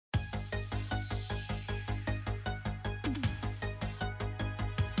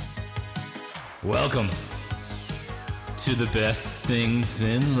Welcome to the best things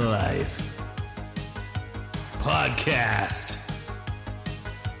in life podcast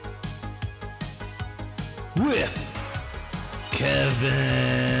with Kevin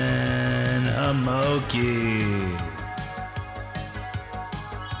Hamoki.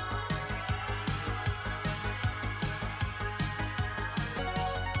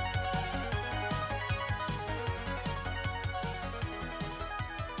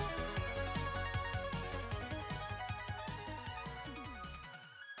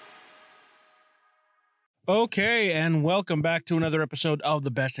 Okay, and welcome back to another episode of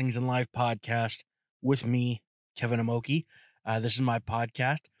the Best Things in Life podcast with me, Kevin Hamoki. This is my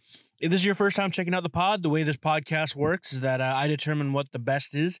podcast. If this is your first time checking out the pod, the way this podcast works is that I determine what the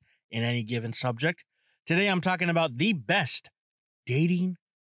best is in any given subject. Today, I'm talking about the best dating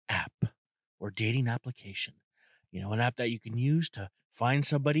app or dating application. You know, an app that you can use to find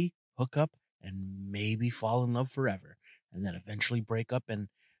somebody, hook up, and maybe fall in love forever, and then eventually break up and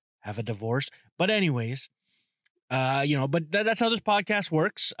have a divorce. But anyways, but that's how this podcast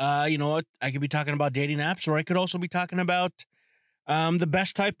works. I could be talking about dating apps, or I could also be talking about the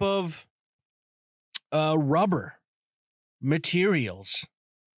best type of rubber materials.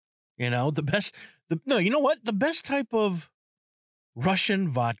 The best type of Russian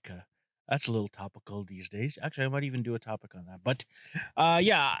vodka. That's a little topical these days. Actually, I might even do a topic on that. But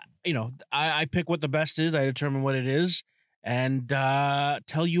I pick what the best is. I determine what it is and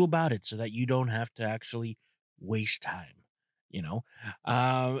tell you about it so that you don't have to actually waste time.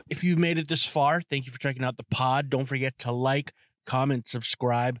 If you've made it this far, thank you for checking out the pod. Don't forget to like, comment,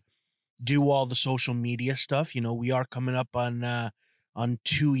 subscribe, do all the social media stuff. We are coming up on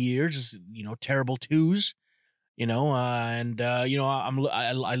 2 years, terrible twos, I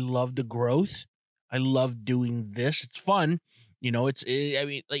love the growth. I love doing this. It's fun.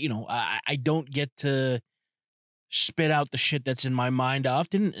 I don't get to spit out the shit that's in my mind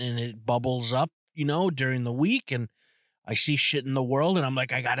often, and it bubbles up, during the week, and I see shit in the world, and I'm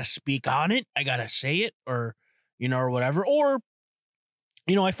like, I gotta speak on it. I gotta say it, or whatever. Or,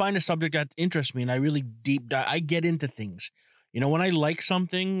 I find a subject that interests me, and I really deep dive. I get into things. When I like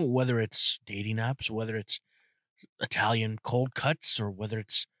something, whether it's dating apps, whether it's Italian cold cuts, or whether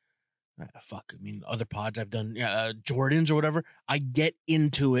it's other pods I've done, Jordans or whatever, I get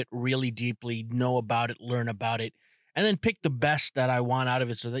into it really deeply, know about it, learn about it, and then pick the best that I want out of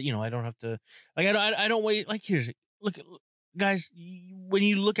it, so that I don't have to, I don't wait. Like, look, guys, when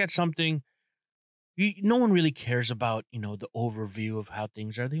you look at something, no one really cares about the overview of how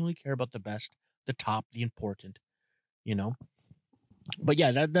things are. They only care about the best, the top, the important, But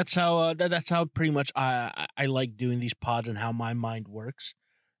yeah, that's how pretty much I like doing these pods and how my mind works,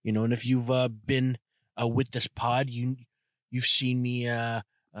 And if you've been with this pod, you've seen me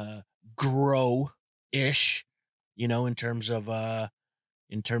grow ish, in terms of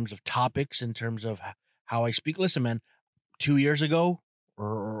topics, in terms of how I speak. Listen, man, 2 years ago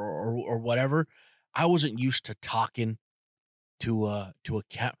or whatever, I wasn't used to talking to a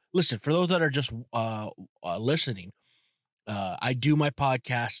cat. Listen, for those that are just listening. I do my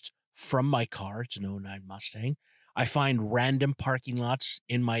podcast from my car. It's an '09 Mustang. I find random parking lots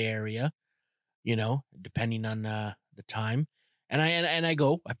in my area, depending on the time. And I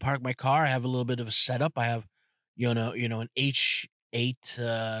park my car. I have a little bit of a setup. I have, an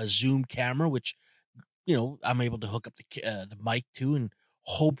H8 zoom camera, which, I'm able to hook up the mic to and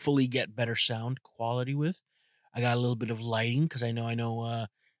hopefully get better sound quality with. I got a little bit of lighting because I know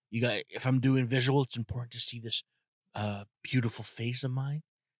if I'm doing visual, it's important to see this beautiful face of mine.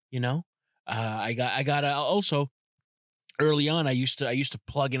 I got also early on, I used to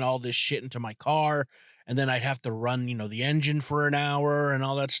plug in all this shit into my car, and then I'd have to run the engine for an hour and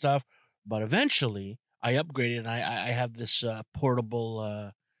all that stuff. But eventually I upgraded, and I have this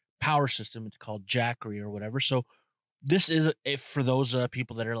portable power system. It's called Jackery or whatever. So this is, if for those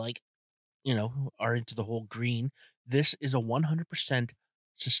people that are like, are into the whole green, this is a 100%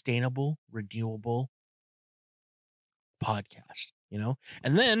 sustainable, renewable podcast,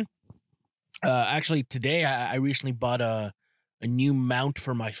 and then actually today I recently bought a new mount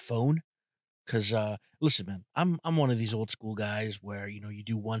for my phone, because listen, man, I'm one of these old school guys where you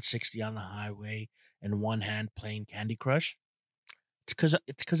do 160 on the highway and one hand playing Candy Crush. It's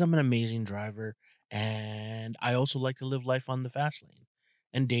because I'm an amazing driver, and I also like to live life on the fast lane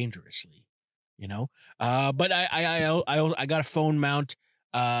and dangerously, but I got a phone mount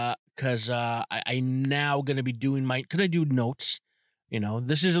because I now going to be doing because I do notes.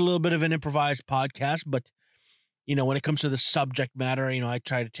 This is a little bit of an improvised podcast, but when it comes to the subject matter, I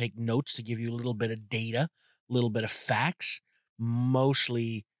try to take notes to give you a little bit of data, a little bit of facts,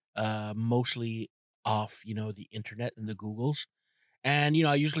 mostly mostly off, the internet and the Googles. And,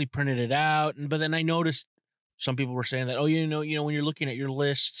 I usually printed it out. But then I noticed some people were saying that, oh, when you're looking at your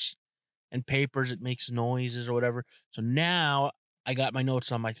lists and papers, it makes noises or whatever. So now I got my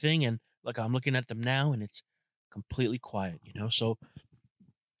notes on my thing, and look, I'm looking at them now, and it's completely quiet, So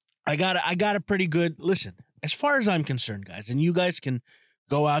I got a pretty good listen. As far as I'm concerned, guys, and you guys can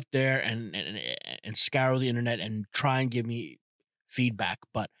go out there and scour the internet and try and give me feedback,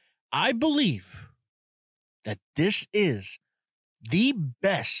 but I believe that this is the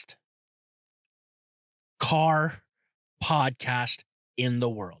best car podcast in the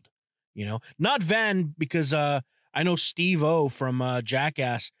world. Not van, because I know Steve O from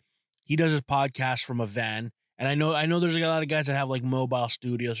Jackass, he does his podcast from a van, and I know there's a lot of guys that have like mobile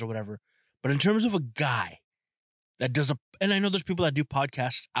studios or whatever. But in terms of a guy that does and I know there's people that do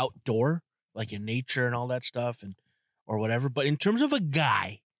podcasts outdoor, like in nature and all that stuff, and or whatever. But in terms of a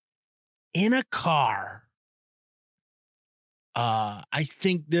guy in a car, I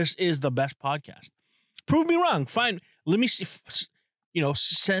think this is the best podcast. Prove me wrong. Fine. Let me see.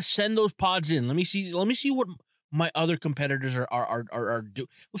 Send those pods in. Let me see what my other competitors are doing.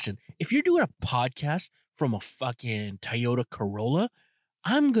 Listen, if you're doing a podcast from a fucking Toyota Corolla,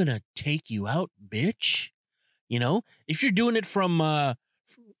 I'm gonna take you out, bitch. If you're doing it from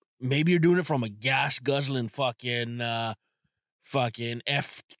maybe you're doing it from a gas guzzling fucking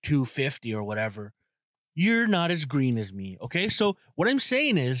F-250 or whatever, you're not as green as me. Okay, so what I'm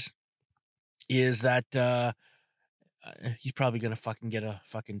saying is that he's probably gonna fucking get a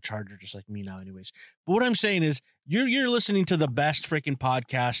fucking Charger just like me now, anyways. But what I'm saying is, you're listening to the best freaking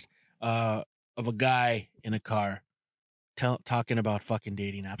podcast of a guy in a car talking about fucking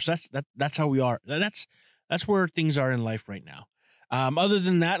dating apps. That's how we are. That's where things are in life right now. Other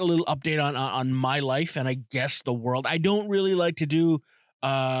than that, a little update on my life and I guess the world. I don't really like to do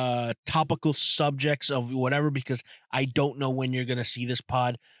topical subjects of whatever, because I don't know when you're gonna see this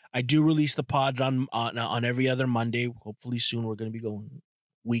pod. I do release the pods on every other Monday. Hopefully soon we're going to be going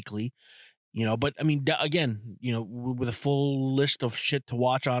weekly, but I mean, again, with a full list of shit to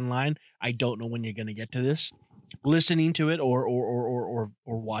watch online, I don't know when you're going to get to this, listening to it or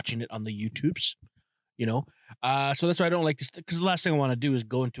watching it on the YouTubes, so that's why I don't like this, because the last thing I want to do is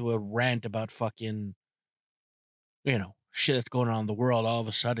go into a rant about fucking, shit that's going on in the world. All of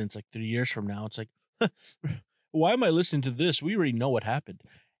a sudden, it's like 3 years from now, it's like, why am I listening to this? We already know what happened.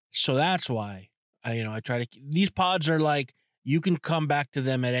 So that's why I try to. These pods are like, you can come back to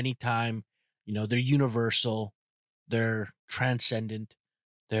them at any time. They're universal, they're transcendent,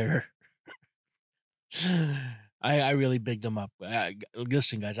 they're. I really big them up.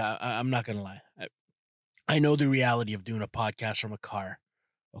 Listen, guys, I'm not gonna lie. I know the reality of doing a podcast from a car,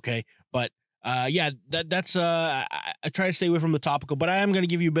 okay, but yeah, that's I try to stay away from the topical, but I am gonna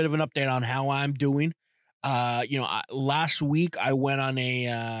give you a bit of an update on how I'm doing. Last week I went on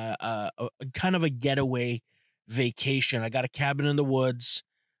a kind of a getaway vacation. I got a cabin in the woods.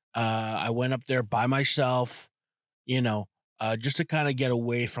 I went up there by myself, just to kind of get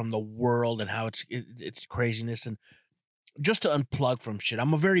away from the world and how it's craziness, and just to unplug from shit.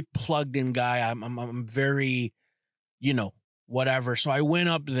 I'm a very plugged in guy. I'm very, whatever. So I went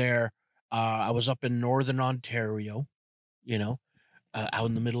up there. I was up in northern Ontario, out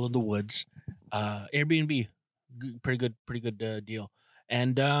in the middle of the woods. Airbnb, pretty good deal.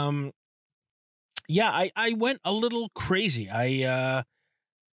 And yeah, I went a little crazy. I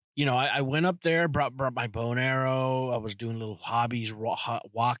went up there, brought my bow and arrow. I was doing little hobbies,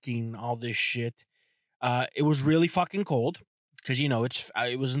 walking, all this shit. It was really fucking cold because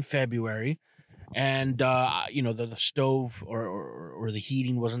it was in February, and the stove or the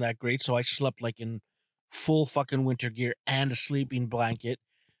heating wasn't that great, so I slept like in full fucking winter gear and a sleeping blanket.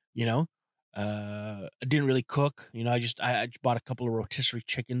 I didn't really cook. I just bought a couple of rotisserie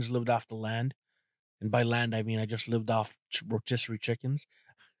chickens, lived off the land, and by land I mean I just lived off rotisserie chickens.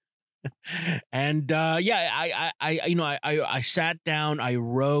 And yeah, I sat down, I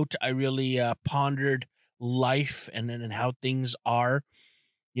wrote, I really pondered life and how things are.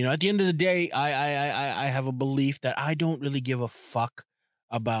 At the end of the day, I have a belief that I don't really give a fuck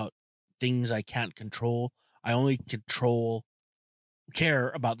about things I can't control. I only care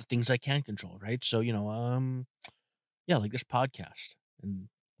about the things I can control, right? So, yeah, like this podcast and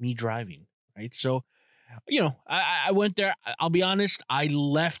me driving, right? So, I went there. I'll be honest, I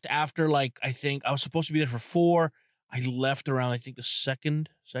left after I think I was supposed to be there for 4. I left around, I think, the second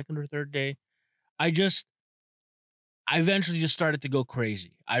or third day. I eventually just started to go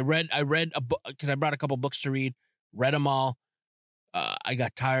crazy. I read a book because I brought a couple books to read, read them all. I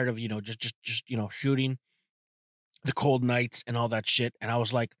got tired of, just shooting the cold nights and all that shit. And I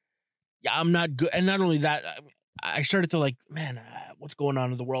was like, yeah, I'm not good. And not only that, I started to like, man, what's going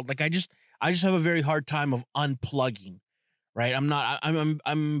on in the world? Like, I just have a very hard time of unplugging. Right? I'm not.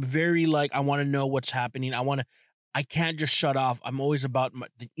 I'm very like, I want to know what's happening. I can't just shut off. I'm always about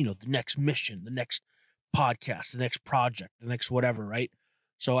the next mission, the next podcast, the next project, the next whatever. Right?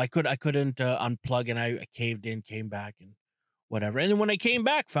 So I couldn't unplug, and I caved in, came back, and whatever. And then when I came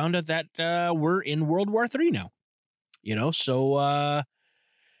back, found out that we're in World War III now. So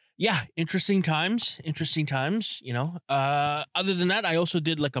yeah, interesting times. Interesting times. Other than that, I also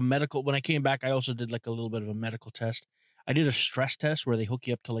did like a medical. When I came back, I also did like a little bit of a medical test. I did a stress test where they hook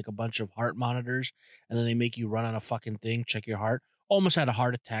you up to like a bunch of heart monitors, and then they make you run on a fucking thing, check your heart. Almost had a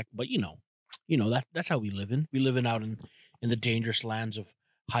heart attack, but that's how we live in. We live in out in the dangerous lands of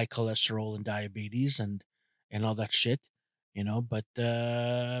high cholesterol and diabetes and all that shit. But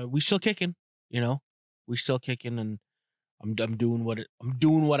we still kicking. You know, we still kicking, and I'm doing I'm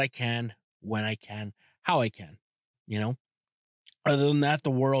doing what I can, when I can, how I can. You know. Other than that, the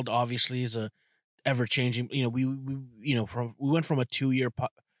world obviously is a ever changing. We went from a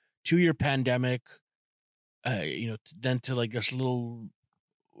 2-year pandemic, then to like this little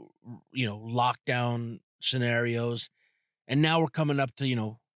lockdown scenarios, and now we're coming up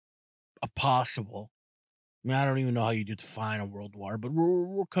to a possible. I mean, I don't even know how you do define a world war, but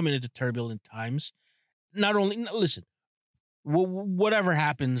we're coming into turbulent times. Not only listen, whatever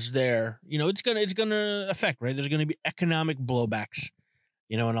happens there, it's gonna affect, right? There's gonna be economic blowbacks,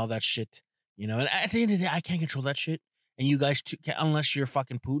 and all that shit, And at the end of the day, I can't control that shit, and you guys too, unless you're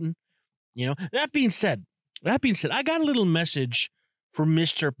fucking Putin. That being said, I got a little message for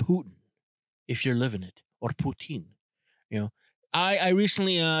Mister Putin, if you're living it, or Putin. You know, I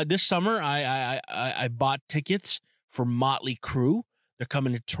recently this summer I bought tickets for Motley Crue. They're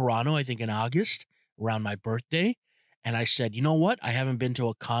coming to Toronto, I think, in August around my birthday. And I said, you know what? I haven't been to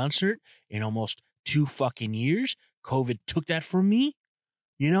a concert in almost 2 fucking years. COVID took that from me,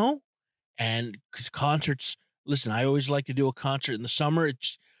 you know? And because concerts, listen, I always like to do a concert in the summer. It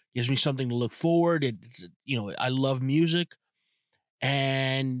just gives me something to look forward. I love music.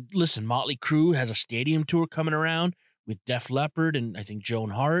 And listen, Motley Crue has a stadium tour coming around with Def Leppard and I think Joan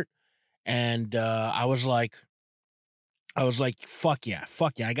Hart. And I was like, fuck yeah,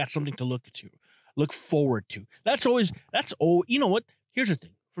 I got something to look forward to. You know what? Here's the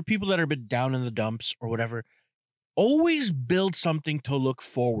thing for people that are a bit down in the dumps or whatever, always build something to look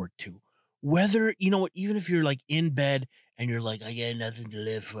forward to. Whether, you know what, even if you're like in bed and you're like, I got nothing to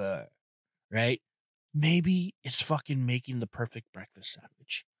live for, right? Maybe it's fucking making the perfect breakfast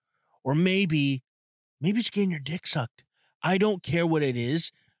sandwich. Or maybe it's getting your dick sucked. I don't care what it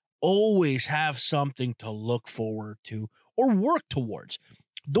is. Always have something to look forward to or work towards.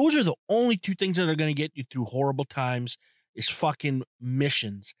 Those are the only 2 things that are going to get you through horrible times is fucking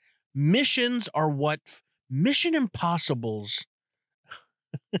missions. Missions are what Mission Impossibles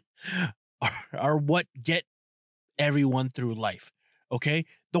are what get everyone through life. Okay?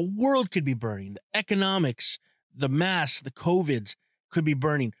 The world could be burning. The economics, the mass, the COVIDs could be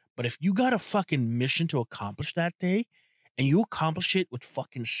burning. But if you got a fucking mission to accomplish that day and you accomplish it with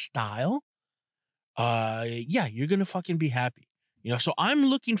fucking style, yeah, you're gonna fucking be happy. So I'm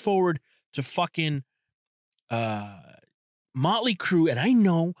looking forward to fucking uh Motley Crue, and I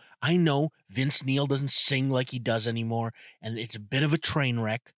know Vince Neil doesn't sing like he does anymore, and it's a bit of a train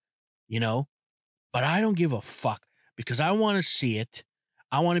wreck, you know, but I don't give a fuck because I want to see it.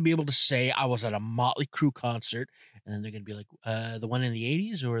 I want to be able to say I was at a Motley Crue concert, and then they're gonna be like, the one in the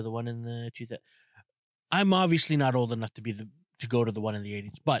 '80s or the one in the 2000s. I'm obviously not old enough to go to the one in the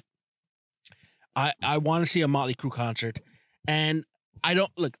 '80s, but I want to see a Motley Crue concert, and I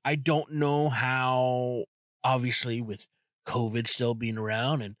don't know how, obviously with COVID still being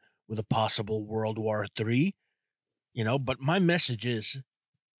around and with a possible World War III, but my message is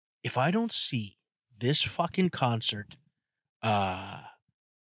if I don't see this fucking concert, uh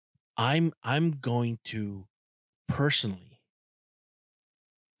I'm going to personally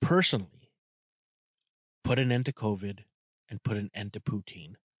put an end to COVID and put an end to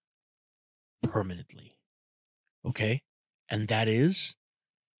Putin permanently. Okay? And that is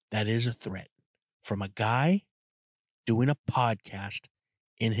a threat from a guy doing a podcast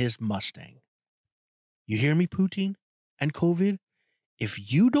in his Mustang. You hear me, Putin and COVID?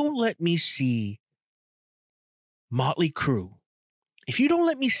 If you don't let me see Motley Crue, if you don't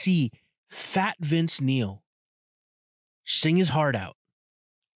let me see Fat Vince Neil sing his heart out,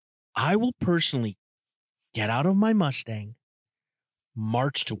 I will personally get out of my Mustang,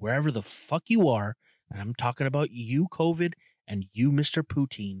 march to wherever the fuck you are, and I'm talking about you, COVID, and you, Mr.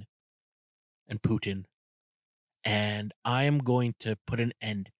 Putin, and I am going to put an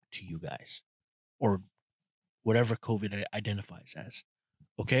end to you guys, or whatever COVID identifies as.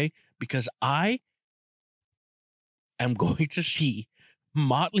 Okay? Because I am going to see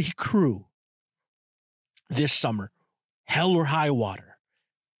Motley Crue this summer. Hell or high water.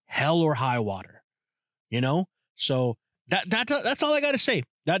 Hell or high water. You know? So that's all I got to say.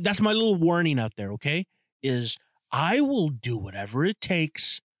 That's my little warning out there, okay? Is I will do whatever it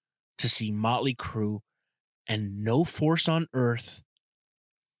takes to see Motley Crue, and no force on earth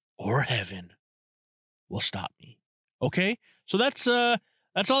or heaven will stop me. Okay? So that's all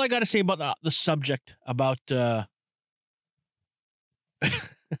I got to say about the subject about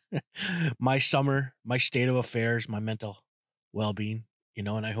my summer, my state of affairs, my mental well-being,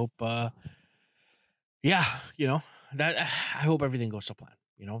 and I hope yeah, that I hope everything goes to plan,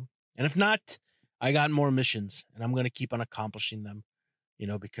 And if not, I got more missions and I'm going to keep on accomplishing them,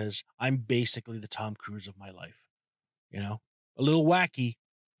 because I'm basically the Tom Cruise of my life, a little wacky,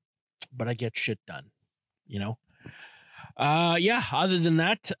 but I get shit done, yeah, other than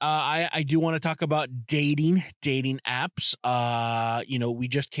that, I do want to talk about dating apps. We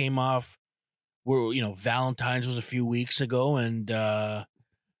just came off where, Valentine's was a few weeks ago, and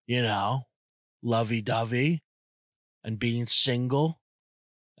lovey-dovey and being single,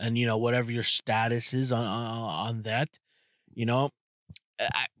 and whatever your status is on that,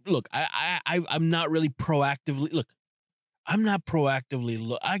 I'm not really proactively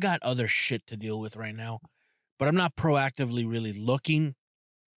I got other shit to deal with right now, but I'm not proactively really looking.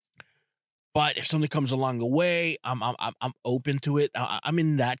 But if something comes along the way, I'm open to it. I'm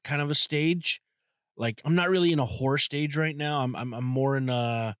in that kind of a stage. Like, I'm not really in a whore stage right now. I'm more in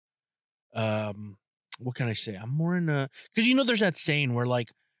a what can I say? I'm more in a, because there's that saying where, like,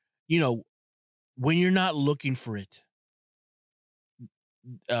 when you're not looking for it,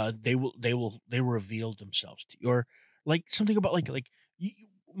 they will reveal themselves to you, or like something about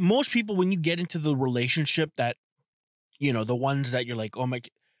most people, when you get into the relationship that the ones that you're like, oh my,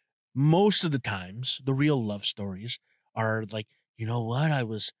 most of the times the real love stories are like, you know what, I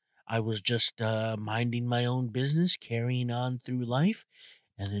was just minding my own business, carrying on through life,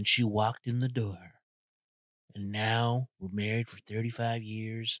 and then she walked in the door, and now we're married for 35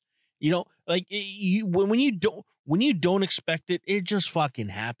 years. Like, when you don't expect it, it just fucking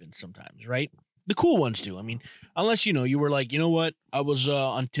happens sometimes, right? The cool ones do. I mean, unless you were like, you know what, I was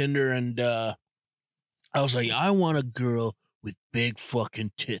on Tinder, and I was like, I want a girl with big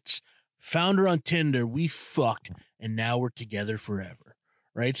fucking tits. Found her on Tinder, we fucked, and now we're together forever,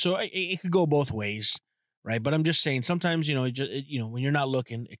 right? So it could go both ways, right? But I'm just saying, sometimes when you're not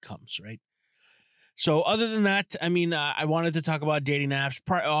looking, it comes, right? So other than that, I mean, I wanted to talk about dating apps,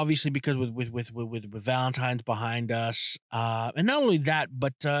 obviously, because with Valentine's behind us, and not only that,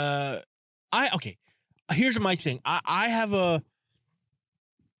 but here's my thing. I have a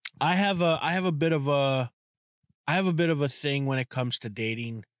bit of a thing when it comes to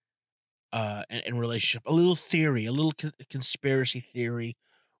dating, and relationship. A little theory, a little conspiracy theory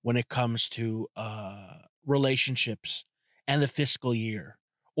when it comes to relationships and the fiscal year,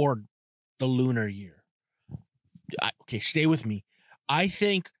 or the lunar year. Okay, stay with me. I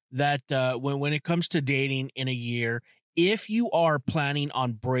think that when it comes to dating in a year, if you are planning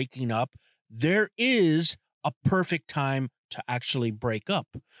on breaking up, there is a perfect time to actually break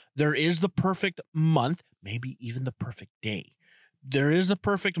up. There is the perfect month, maybe even the perfect day. There is the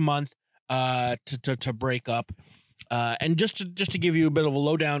perfect month to break up. And just to give you a bit of a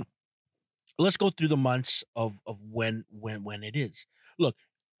lowdown, let's go through the months of when it is. Look,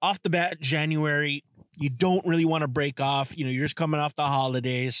 off the bat, January, you don't really want to break off. You're just coming off the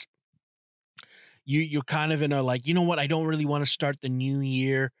holidays. You're kind of in a, like, you know what, I don't really want to start the new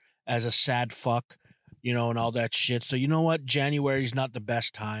year as a sad fuck, and all that shit. So you know what, January is not the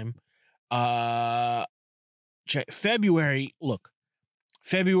best time. February, look,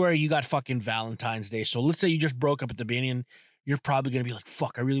 February, you got fucking Valentine's Day. So let's say you just broke up at the beginning. You're probably going to be like,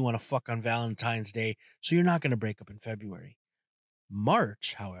 fuck, I really want to fuck on Valentine's Day. So you're not going to break up in February.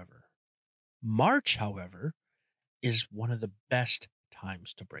 March, however, is one of the best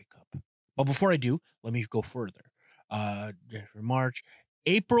times to break up. But before I do, let me go further. March,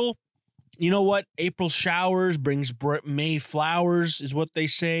 April, you know what? April showers brings May flowers, is what they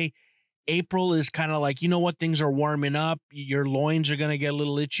say. April is kind of like, you know what, things are warming up. Your loins are going to get a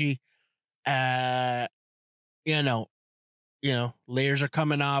little itchy. Layers are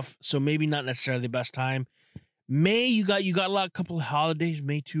coming off. So maybe not necessarily the best time. May, you got a couple of holidays,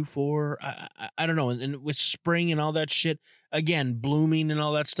 May 2, 4. I don't know. And with spring and all that shit, again, blooming and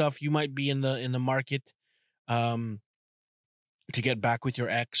all that stuff, you might be in the market to get back with your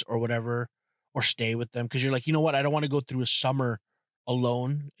ex or whatever, or stay with them, because you're like, you know what, I don't want to go through a summer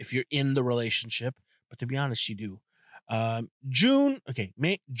alone if you're in the relationship, but to be honest, you do. June,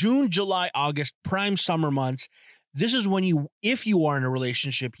 July, August, prime summer months. This is when if you are in a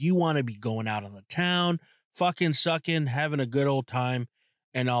relationship, you want to be going out on the town, fucking sucking, having a good old time,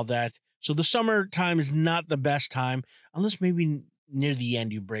 and all that. So the summertime is not the best time, unless maybe near the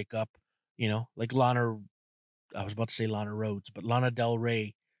end you break up. Like Lana. I was about to say Lana Rhodes, but Lana Del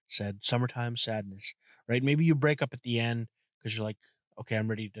Rey said, "Summertime sadness." Right? Maybe you break up at the end because you're like, okay, I'm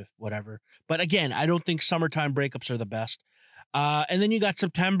ready to whatever. But again, I don't think summertime breakups are the best. And then you got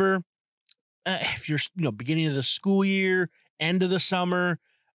September. If you're, beginning of the school year, end of the summer,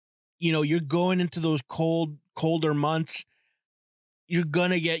 you're going into those colder months. You're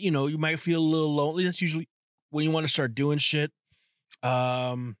gonna get, you might feel a little lonely. That's usually when you want to start doing shit.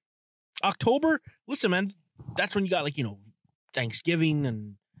 October, listen, man, that's when you got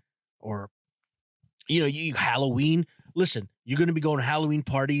Thanksgiving or you Halloween. Listen, you're going to be going to Halloween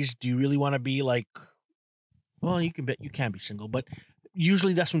parties. Do you really want to be like, well, you can be single, but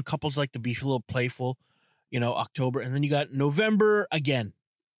usually that's when couples like to be a little playful, October. And then you got November again.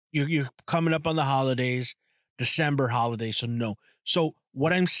 You're coming up on the holidays, December holidays. So no. So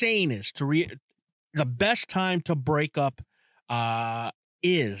what I'm saying is the best time to break up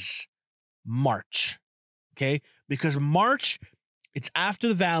is March. Okay. Because March, it's after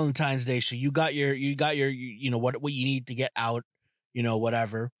the Valentine's Day, so you got your what you need to get out,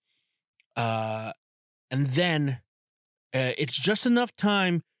 whatever. And then it's just enough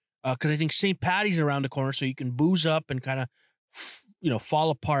time because I think St. Patty's around the corner, so you can booze up and kind of fall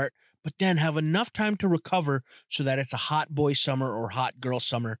apart, but then have enough time to recover so that it's a hot boy summer or hot girl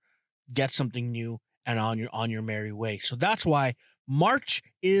summer. Get something new and on your merry way. So that's why March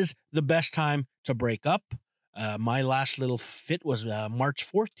is the best time to break up. My last little fit was March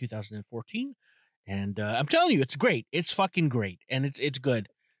 4th, 2014. And I'm telling you, it's great. It's fucking great. And it's good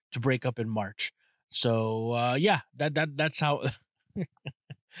to break up in March. So yeah, that's how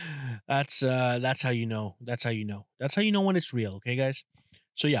that's how you know. That's how you know. That's how you know when it's real, okay, guys?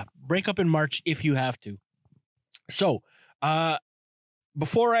 So yeah, break up in March if you have to. So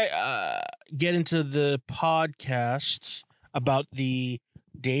before I get into the podcast about the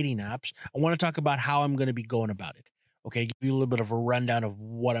dating apps, I want to talk about how I'm going to be going about it. Okay, give you a little bit of a rundown of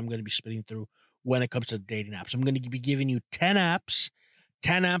what I'm going to be spitting through when it comes to dating apps. I'm going to be giving you 10 apps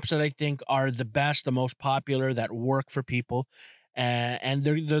that I think are the best, the most popular, that work for people, and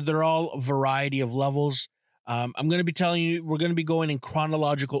they're all a variety of levels. I'm going to be telling you, we're going to be going in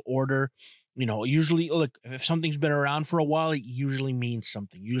chronological order. Usually, look, if something's been around for a while, it usually means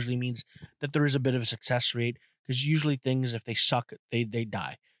something. Usually means that there is a bit of a success rate, because usually things, if they suck, they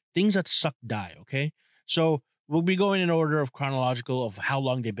die. Things that suck die, okay? So we'll be going in order of chronological of how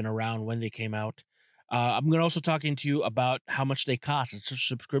long they've been around, when they came out. I'm going to also talking to you about how much they cost. It's a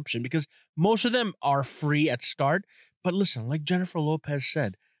subscription, because most of them are free at start. But listen, like Jennifer Lopez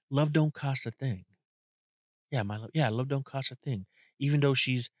said, love don't cost a thing. Yeah, love don't cost a thing. Even though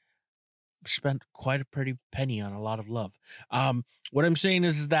she's spent quite a pretty penny on a lot of love. What I'm saying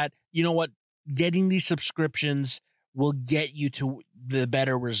is that, you know what, getting these subscriptions will get you to the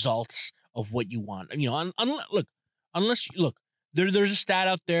better results of what you want. There's a stat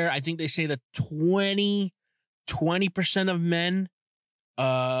out there. I think they say that 20% of men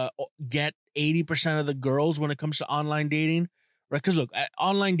get 80% of the girls when it comes to online dating, right? Because look,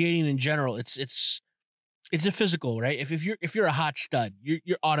 online dating in general, it's a physical, right? If you're a hot stud,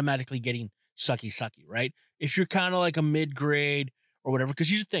 you're automatically getting sucky, right? If you're kind of like a mid grade or whatever, because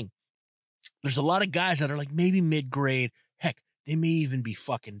here's the thing, there's a lot of guys that are like maybe mid grade. Heck, they may even be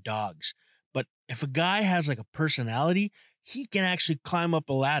fucking dogs. But if a guy has like a personality, he can actually climb up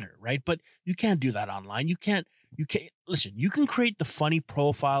a ladder, right? But you can't do that online. You can't listen. You can create the funny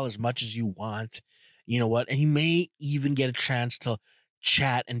profile as much as you want. You know what? And you may even get a chance to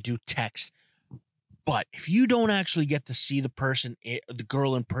chat and do text. But if you don't actually get to see the person, the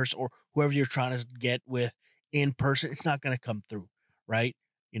girl in person, or whoever you're trying to get with in person, it's not going to come through, right?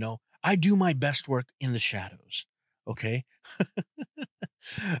 I do my best work in the shadows. Okay.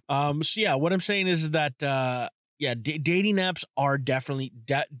 So yeah, what I'm saying is that, dating apps are definitely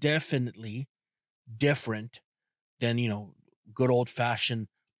different than, good old fashioned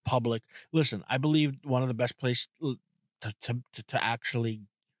public. Listen, I believe one of the best places to actually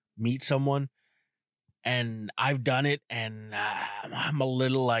meet someone, and I've done it, and I'm a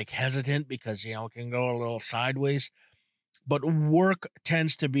little like hesitant because it can go a little sideways. But work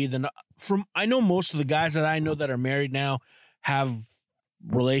tends to be I know most of the guys that I know that are married now have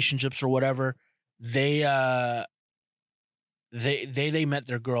relationships or whatever. They they met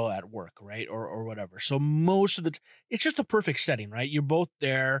their girl at work, right, or whatever. So most of the it's just a perfect setting, right? You're both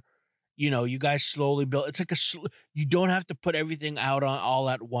there, you guys slowly build. It's like you don't have to put everything out on all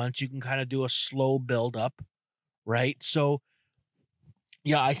at once. You can kind of do a slow build up, right? So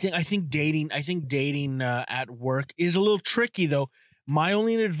yeah, I think dating at work is a little tricky though. My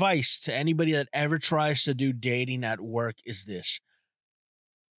only advice to anybody that ever tries to do dating at work is this: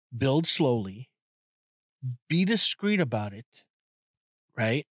 build slowly, be discreet about it,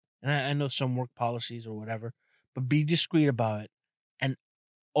 right? And I know some work policies or whatever, but be discreet about it and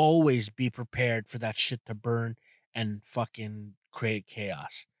always be prepared for that shit to burn and fucking create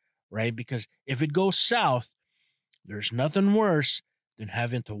chaos, right? Because if it goes south, there's nothing worse than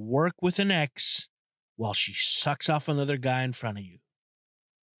having to work with an ex while she sucks off another guy in front of you.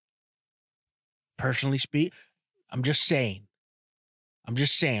 Personally speak, I'm just saying. I'm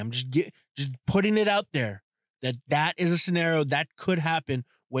just putting it out there that is a scenario that could happen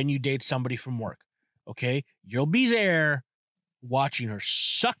when you date somebody from work. Okay, you'll be there watching her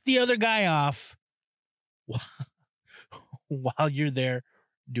suck the other guy off while you're there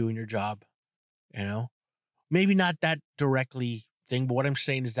doing your job. Maybe not that directly thing, but what I'm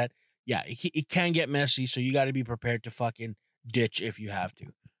saying is that yeah, it can get messy, so you got to be prepared to fucking ditch if you have to.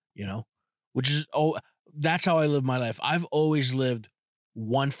 You know, which is that's how I live my life. I've always lived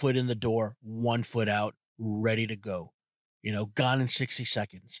 1 foot in the door, 1 foot out, ready to go. Gone in 60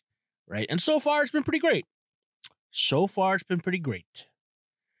 seconds, right? And so far, it's been pretty great.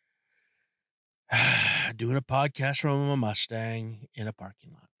 Doing a podcast from a Mustang in a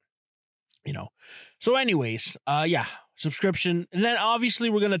parking lot. So anyways, yeah, subscription. And then obviously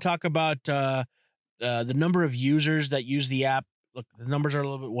we're going to talk about the number of users that use the app. Look, the numbers are a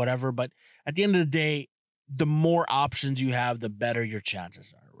little bit whatever, but at the end of the day, the more options you have, the better your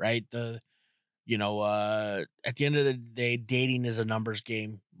chances are, right? At the end of the day, dating is a numbers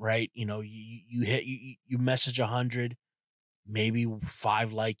game, right? You message 100, maybe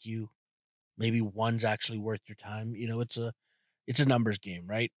 5 like you, maybe one's actually worth your time. It's a numbers game,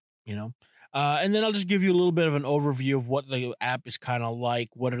 right? And then I'll just give you a little bit of an overview of what the app is kind of like,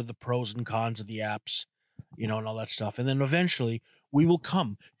 what are the pros and cons of the apps, and all that stuff. And then eventually we will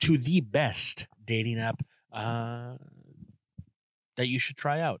come to the best dating app that you should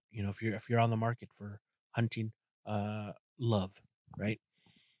try out, if you're on the market for hunting love, right?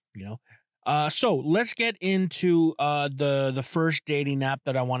 So let's get into the first dating app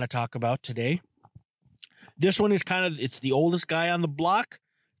that I want to talk about today. This one is it's the oldest guy on the block.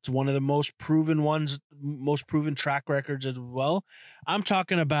 It's one of the most proven track records as well. I'm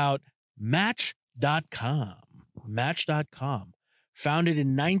talking about Match.com. Match.com. Founded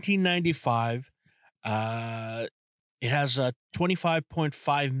in 1995. It has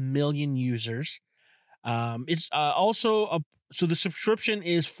 25.5 million users. It's so the subscription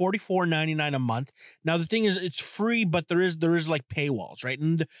is $44.99 a month. Now the thing is, it's free, but there is like paywalls, right?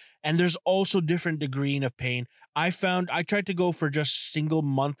 And there's also different degreeing of paying. I tried to go for just single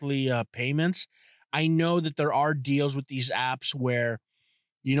monthly payments. I know that there are deals with these apps where,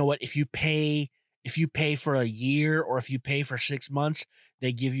 if you pay for a year or if you pay for 6 months,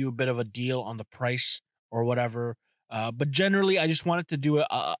 they give you a bit of a deal on the price or whatever. But generally, I just wanted to do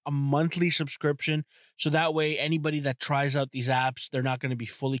a monthly subscription. So that way, anybody that tries out these apps, they're not going to be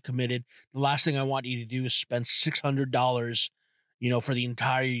fully committed. The last thing I want you to do is spend $600, for the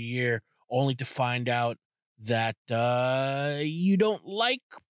entire year, only to find out that you don't like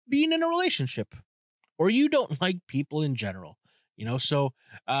being in a relationship or you don't like people in general. So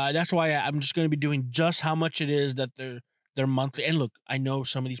that's why I'm just going to be doing just how much it is that they're monthly. And look, I know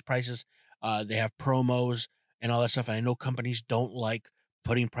some of these prices, they have promos and all that stuff. And I know companies don't like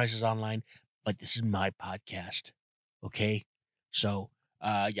putting prices online, but this is my podcast. Okay. So,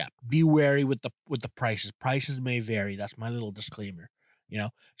 yeah, be wary with the prices. Prices may vary. That's my little disclaimer,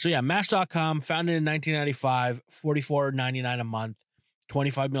 So yeah, Match.com, founded in 1995, $44.99 a month,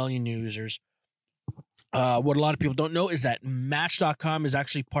 25 million users. What a lot of people don't know is that Match.com is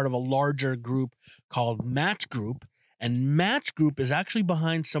actually part of a larger group called Match Group. And Match Group is actually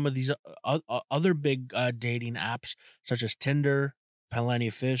behind some of these other big dating apps, such as Tinder, Plenty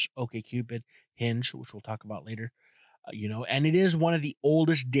of Fish, OkCupid, Hinge, which we'll talk about later. And it is one of the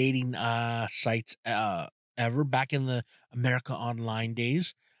oldest dating sites ever. Back in the America Online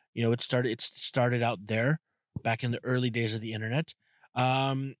days, it started out there back in the early days of the internet.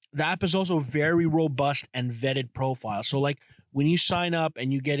 The app is also very robust and vetted profile. So, like when you sign up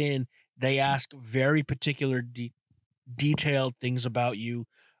and you get in, they ask very particular detailed things about you,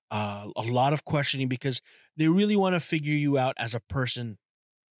 a lot of questioning, because they really want to figure you out as a person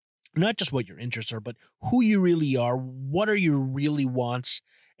not just what your interests are, but who you really are, what are your really wants,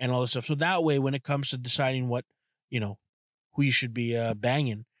 and all this stuff. So that way, when it comes to deciding what, you know, who you should be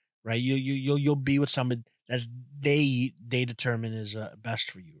banging, right? You'll be with somebody that they determine is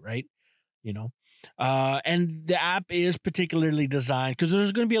best for you, right? You know, and the app is particularly designed because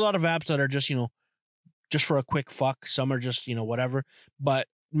there's going to be a lot of apps that are just just for a quick fuck. Some are just whatever, but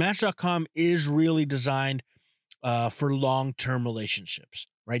Match.com is really designed for long-term relationships,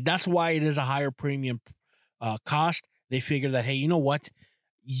 right? That's why it is a higher premium cost. They figure that, hey, you know what?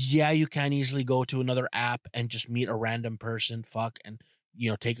 Yeah, you can easily go to another app and just meet a random person, fuck, and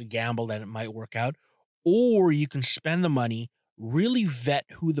take a gamble that it might work out, or you can spend the money, really vet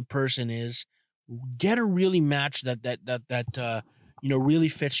who the person is, get a really match that really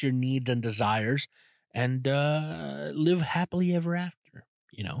fits your needs and desires, and live happily ever after.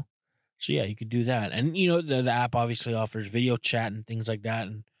 So yeah, you could do that, and the app obviously offers video chat and things like that,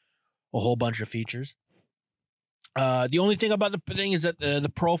 and a whole bunch of features. The only thing about the thing is that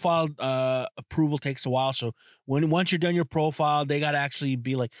the profile approval takes a while. So once you're done your profile, they got to actually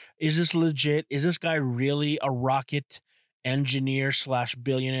be like, is this legit? Is this guy really a rocket engineer slash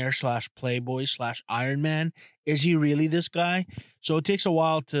billionaire slash playboy slash Iron Man? Is he really this guy? So it takes a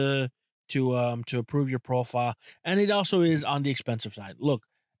while to approve your profile, and it also is on the expensive side. Look,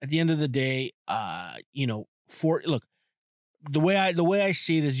 at the end of the day, the way I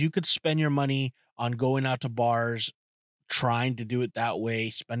see it is you could spend your money on going out to bars, trying to do it that way,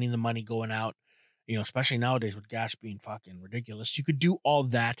 spending the money going out, especially nowadays with gas being fucking ridiculous. You could do all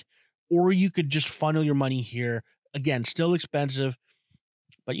that, or you could just funnel your money here. Again, still expensive,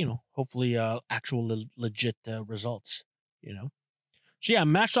 but hopefully actual legit results, So yeah,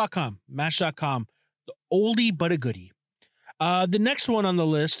 Match.com, the oldie but a goodie. The next one on the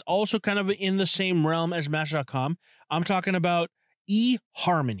list, also kind of in the same realm as Match.com, I'm talking about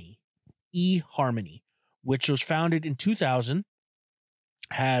eHarmony. eHarmony, which was founded in 2000,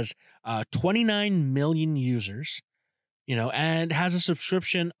 has 29 million users, and has a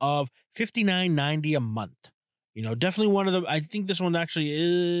subscription of $59.90 a month. Definitely one of the. I think this one actually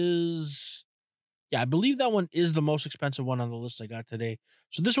is. Yeah, I believe that one is the most expensive one on the list I got today.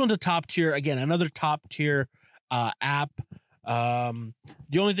 So this one's a top tier. Again, another top tier app. The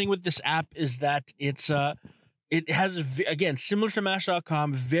only thing with this app is that it has, again, similar to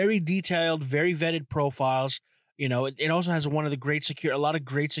Match.com, very detailed, very vetted profiles. It also has a lot of great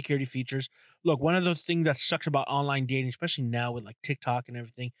security features. Look, one of the things that sucks about online dating, especially now with like TikTok and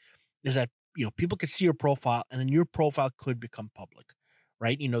everything, is that people can see your profile, and then your profile could become public,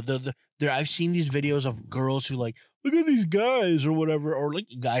 right? I've seen these videos of girls who like, look at these guys or whatever, or like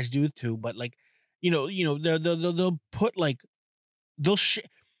guys do it too, but like, they'll put like they'll sh-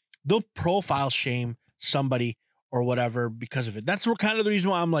 they'll profile shame somebody or whatever because of it. That's kind of the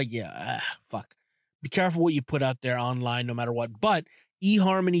reason why I'm like, yeah, fuck. Be careful what you put out there online, no matter what. But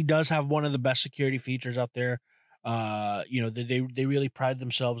eHarmony does have one of the best security features out there. They really pride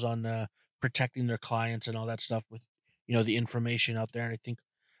themselves on protecting their clients and all that stuff with the information out there. And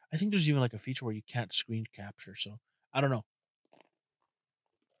I think there's even like a feature where you can't screen capture. So I don't know.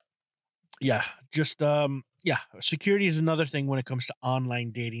 Yeah, just yeah, security is another thing when it comes to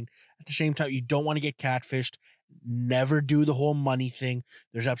online dating. At the same time, you don't want to get catfished. Never do the whole money thing.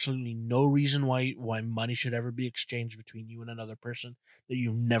 There's absolutely no reason why money should ever be exchanged between you and another person that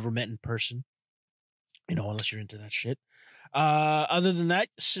you've never met in person, unless you're into that shit. Other than that,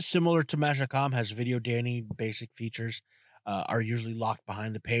 similar to Match.com, has video dating basic features, are usually locked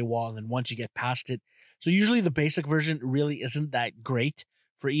behind the paywall, and then once you get past it, so usually the basic version really isn't that great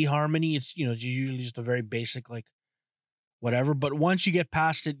for eHarmony. It's it's usually just a very basic like whatever, but once you get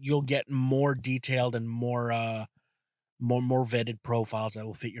past it, you'll get more detailed and more vetted profiles that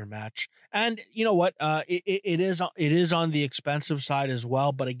will fit your match. And you know what? It is on the expensive side as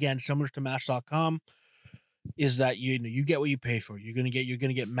well, but again, similar to Match.com, is that you get what you pay for. You're gonna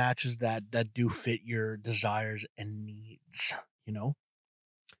get matches that do fit your desires and needs. You know.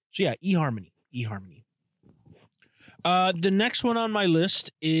 So yeah, eHarmony. The next one on my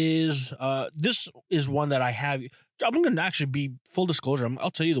list is this is one that I have. I'm gonna actually be full disclosure.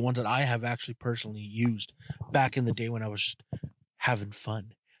 I'll tell you the ones that I have actually personally used back in the day when I was having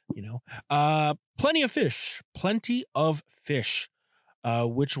fun. Plenty of fish,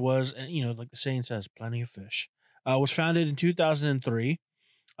 which was like the saying says, plenty of fish. Was founded in 2003.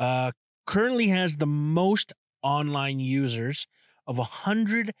 Uh, Currently has the most online users of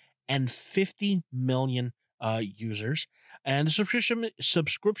 150 million users, and the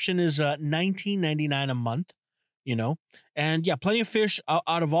subscription is 19.99 a month. And yeah, Plenty of Fish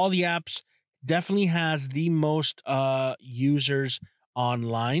out of all the apps definitely has the most users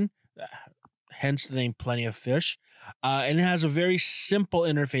online. hence the name Plenty of Fish. And it has a very simple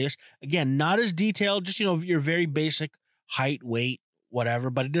interface. Again, not as detailed, just, your very basic height, weight, whatever,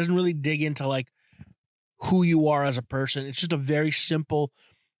 but it doesn't really dig into like who you are as a person. It's just a very simple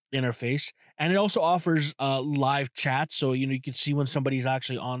interface. And it also offers live chat. So, you can see when somebody's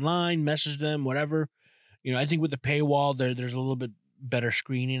actually online, message them, whatever. I think with the paywall, there's a little bit better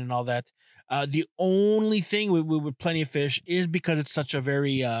screening and all that. The only thing with Plenty of Fish is because it's such a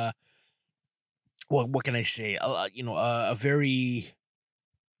very what can I say? A very,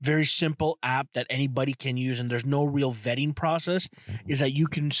 very simple app that anybody can use, and there's no real vetting process. Is that you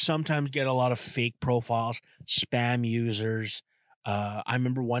can sometimes get a lot of fake profiles, spam users. I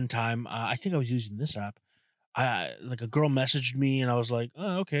remember one time, I think I was using this app. Like a girl messaged me, and I was like,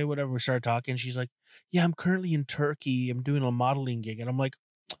 "Oh, okay, whatever." We started talking. She's like, "Yeah, I'm currently in Turkey. I'm doing a modeling gig," and I'm like,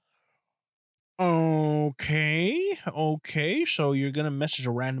 okay, so you're gonna message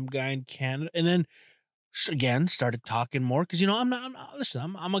a random guy in Canada, and then again started talking more because I'm not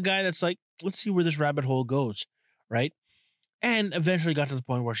listen. I'm a guy that's like, let's see where this rabbit hole goes, right? And eventually got to the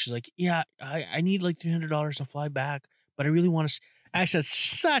point where she's like, yeah, I need like $300 to fly back, but I really want to. I said,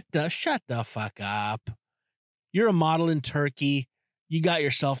 shut the fuck up. You're a model in Turkey. You got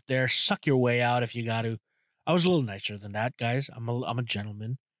yourself there. Suck your way out if you got to. I was a little nicer than that, guys. I'm a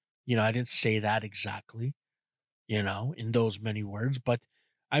gentleman. I didn't say that exactly, in those many words, but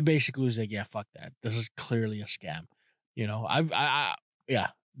I basically was like, yeah, fuck that. This is clearly a scam. Yeah,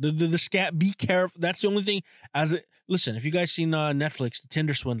 the scam. Be careful. That's the only thing. Listen, if you guys seen Netflix, the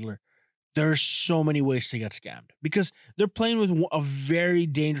Tinder Swindler, there's so many ways to get scammed because they're playing with a very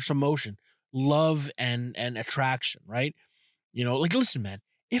dangerous emotion, love and attraction, right? Like, listen, man,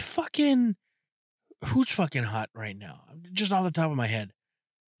 if fucking who's fucking hot right now? Just off the top of my head.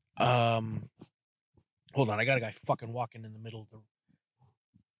 Hold on, I got a guy fucking walking in the middle of the.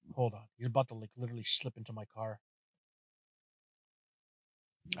 Hold on, he's about to like literally slip into my car.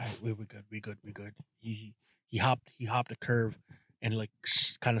 All right, we good, we good. He hopped a curve and like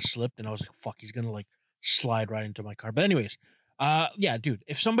kind of slipped, and I was like, fuck, he's gonna like slide right into my car. But anyways, yeah, dude,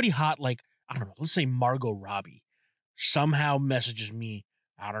 if somebody hot like I don't know, let's say Margot Robbie somehow messages me,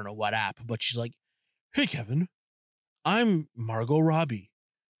 I don't know what app, but she's like, hey Kevin, I'm Margot Robbie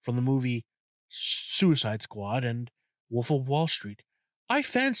from the movie Suicide Squad and Wolf of Wall Street. I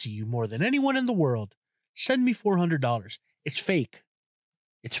fancy you more than anyone in the world. Send me $400. It's fake.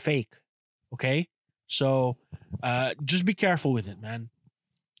 It's fake. Okay? So just be careful with it, man.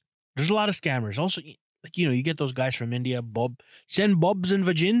 There's a lot of scammers. Also, like, you get those guys from India, send Bobs and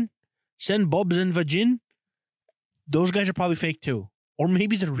Vagin. Send Bobs and Vagin. Those guys are probably fake too. Or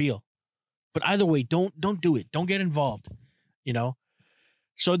maybe they're real. But either way, don't do it. Don't get involved.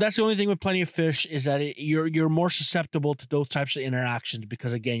 So that's the only thing with Plenty of Fish is that you're more susceptible to those types of interactions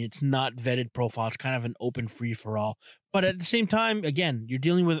because, again, it's not vetted profile. It's kind of an open free for all. But at the same time, again, you're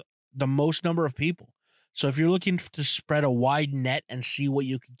dealing with the most number of people. So if you're looking to spread a wide net and see what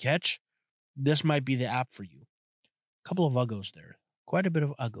you can catch, this might be the app for you. A couple of uggos there. Quite a bit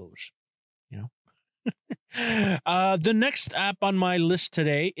of uggos, the next app on my list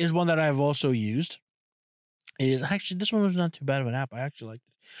today is one that I've also used. Is actually this one was not too bad of an app. I actually liked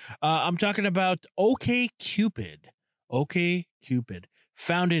it. I'm talking about OkCupid. OkCupid,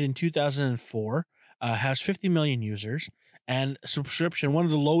 founded in 2004, has 50 million users and subscription, one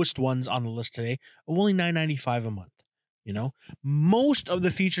of the lowest ones on the list today, of only $9.95 a month. Most of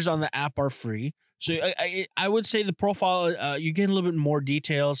the features on the app are free, so I would say the profile you get a little bit more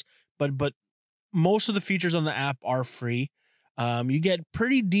details, but most of the features on the app are free. You get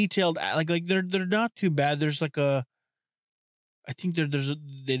pretty detailed, like they're not too bad. There's like I think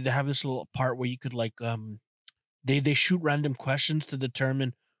they have this little part where you could like they shoot random questions to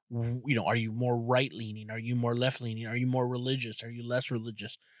determine, are you more right leaning, are you more left leaning, are you more religious, are you less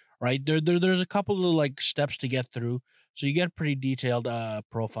religious, right? There's a couple of like steps to get through, so you get a pretty detailed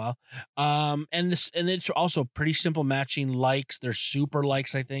profile. And it's also pretty simple matching likes. There's super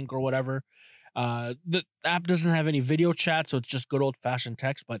likes, I think, or whatever. The app doesn't have any video chat, so it's just good old fashioned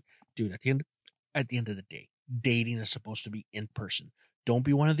text. But dude, at the end of the day, dating is supposed to be in person. Don't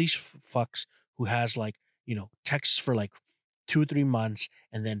be one of these fucks who has like texts for like 2 or 3 months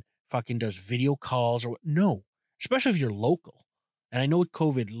and then fucking does video calls or no, especially if you're local. And I know with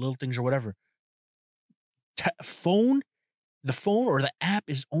COVID, little things or whatever. The phone or the app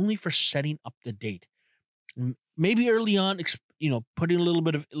is only for setting up the date. Maybe early on, putting a little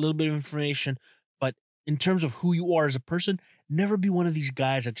bit of information, but in terms of who you are as a person, never be one of these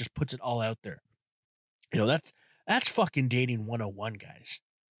guys that just puts it all out there. That's fucking dating 101, guys.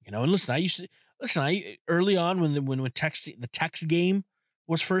 And listen, I early on when the text game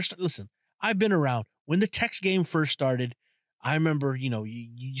was first. Listen, I've been around when the text game first started. I remember,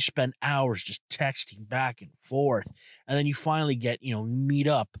 you spend hours just texting back and forth, and then you finally get, meet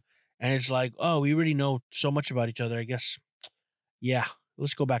up, and it's like, oh, we already know so much about each other. I guess, yeah,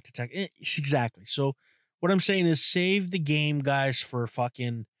 let's go back to text. Exactly. So, what I'm saying is, save the game, guys, for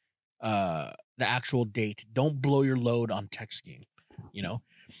fucking the actual date. Don't blow your load on text game. You know.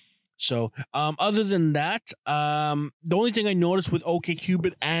 So, other than that, the only thing I noticed with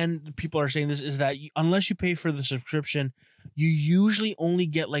OkCupid, and people are saying this, is that unless you pay for the subscription, you usually only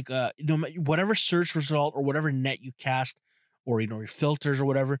get like whatever search result or whatever net you cast, or your filters or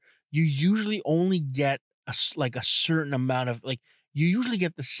whatever. You usually only get like a certain amount of, like, you usually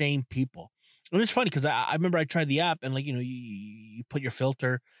get the same people. And it's funny because I remember I tried the app, and like you put your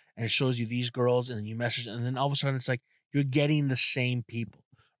filter and it shows you these girls, and then you message, and then all of a sudden it's like you're getting the same people.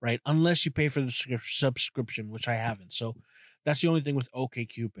 Right, unless you pay for the subscription, which I haven't. So that's the only thing with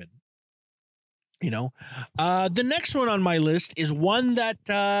OkCupid. The next one on my list is one that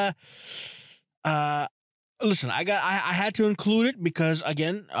listen, I had to include it because,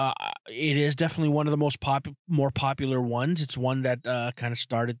 again, it is definitely one of the more popular ones. It's one that kind of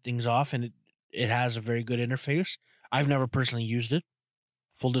started things off, and it has a very good interface. I've never personally used it.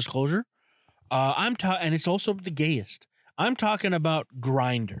 Full disclosure. And it's also the gayest. I'm talking about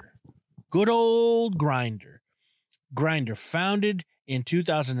Grindr. Good old Grindr. Grindr, founded in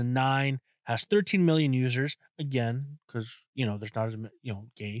 2009, has 13 million users. Again, because there's not as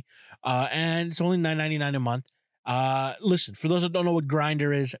gay, and it's only $9.99 a month. Listen, for those that don't know what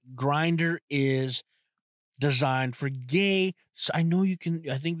Grindr is designed for gay. So I know you can.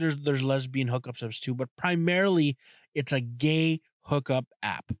 I think there's lesbian hookup apps too, but primarily it's a gay hookup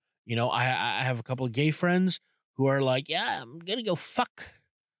app. I have a couple of gay friends who are like, yeah, I'm gonna go fuck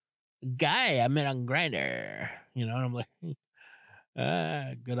a guy I met on Grindr, and I'm like,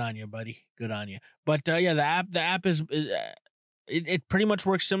 good on you, buddy, good on you. But yeah, the app is it pretty much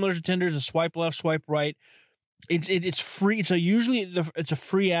works similar to Tinder. It's a swipe left, swipe right. It's free. So usually it's a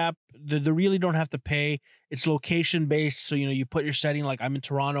free app. They really don't have to pay. It's location based, so you put your setting, like I'm in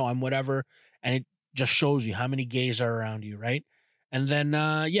Toronto, I'm whatever, and it just shows you how many gays are around you, right? And then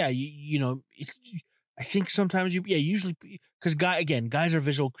I think sometimes usually, because guys are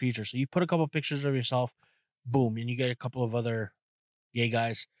visual creatures, so you put a couple pictures of yourself, boom, and you get a couple of other gay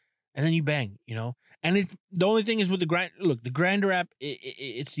guys, and then you bang, And the only thing is with the Grindr app,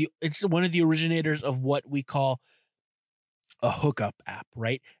 it's one of the originators of what we call a hookup app,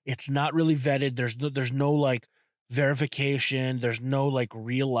 right? It's not really vetted. There's no like verification. There's no like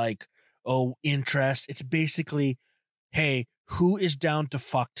real interest. It's basically, hey, who is down to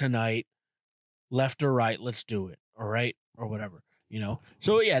fuck tonight? Left or right? Let's do it. All right, or whatever.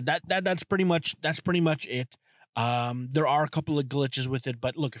 So yeah, that's pretty much it. There are a couple of glitches with it,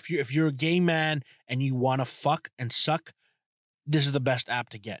 but look, if you're a gay man and you want to fuck and suck, this is the best app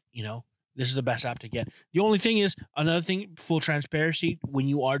to get. This is the best app to get. The only thing is, another thing, full transparency, when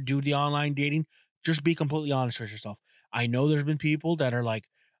you do the online dating, just be completely honest with yourself. I know there's been people that are like,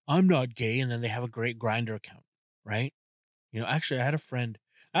 I'm not gay, and then they have a great Grindr account, right? Actually, I had a friend.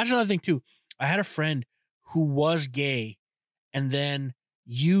 That's another thing too. I had a friend who was gay, and then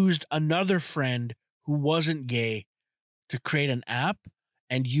used another friend who wasn't gay to create an app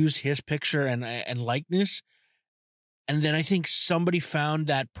and used his picture and likeness. And then I think somebody found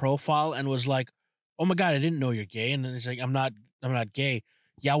that profile and was like, oh my God, I didn't know you're gay. And then it's like, I'm not gay.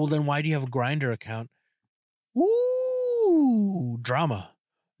 Yeah, well then why do you have a Grindr account? Ooh, drama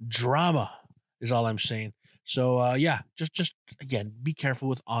is all I'm saying. So yeah, just again, be careful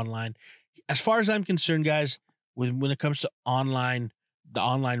with online. As far as I'm concerned, guys, when it comes to the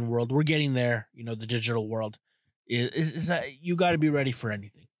online world, we're getting there. The digital world is that you got to be ready for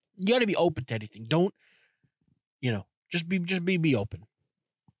anything. You got to be open to anything. Don't, just be open.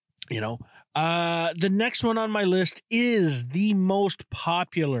 The next one on my list is the most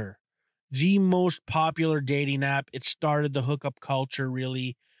popular dating app. It started the hookup culture,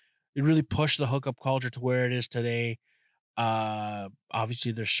 really. It really pushed the hookup culture to where it is today.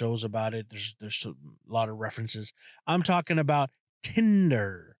 Obviously there's shows about it. There's a lot of references. I'm talking about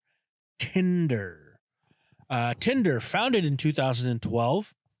Tinder. Tinder, founded in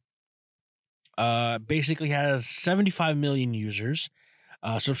 2012, basically has 75 million users.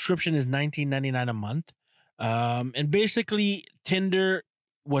 Subscription is $19.99 a month. And basically Tinder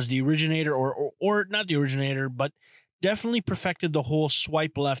was the originator, or not the originator, but definitely perfected the whole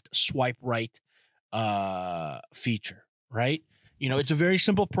swipe left, swipe right feature, right? It's a very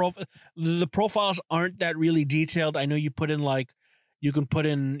simple profile. The profiles aren't that really detailed. I know you can put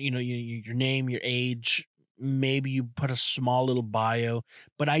in your name, your age, maybe you put a small little bio,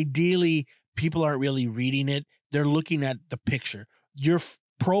 but ideally people aren't really reading it. They're looking at the picture. Your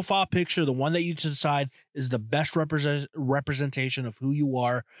profile picture, the one that you decide is the best representation of who you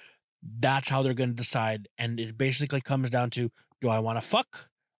are. That's how they're going to decide. And it basically comes down to, do I want to fuck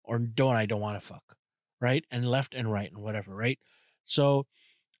or don't want to fuck? Right. And left and right and whatever. Right. So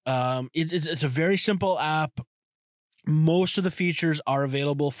it's a very simple app. Most of the features are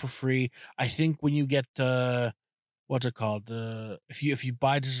available for free. I think when you get what's it called? If you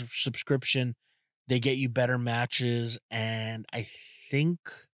buy the subscription, they get you better matches, and I think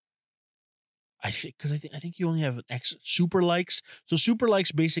because I think you only have X super likes. So super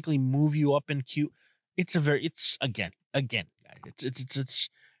likes basically move you up in queue. It's again, guys.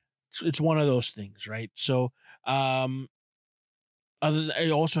 It's one of those things, right? So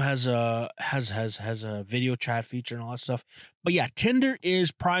it also has a video chat feature and all that stuff. But yeah, Tinder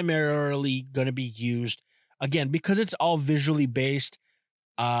is primarily going to be used again because it's all visually based.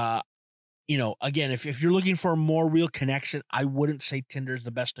 Again, if you're looking for a more real connection, I wouldn't say Tinder is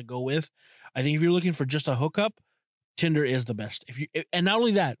the best to go with. I think if you're looking for just a hookup, Tinder is the best. And not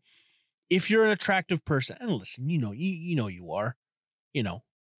only that, if you're an attractive person, and listen, you are,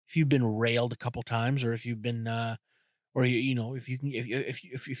 if you've been railed a couple times, or if you've been, or if you can,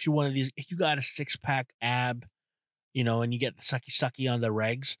 if you're one of these, if you got a 6-pack ab, and you get the sucky on the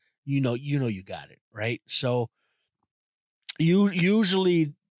regs, you got it, right? So you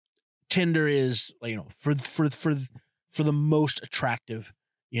usually Tinder is, for the most attractive,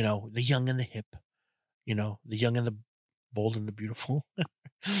 the young and the hip, the young and the bold and the beautiful,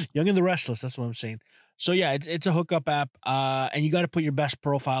 young and the restless. That's what I'm saying. So yeah, it's a hookup app, and you got to put your best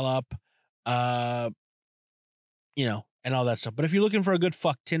profile up, and all that stuff. But if you're looking for a good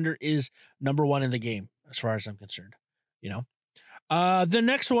fuck, Tinder is number one in the game, as far as I'm concerned. The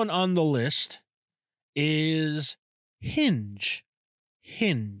next one on the list is Hinge.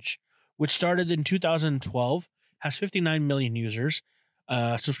 Hinge, which started in 2012, has 59 million users.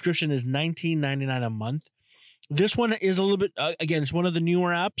 Subscription is $19.99 a month. This one is a little bit, again, it's one of the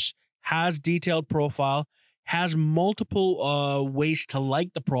newer apps, has detailed profile, has multiple ways to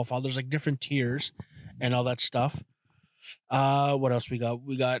like the profile. There's like different tiers and all that stuff. What else we got?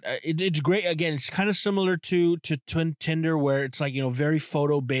 It's great. Again, it's kind of similar to Tinder, where it's like, very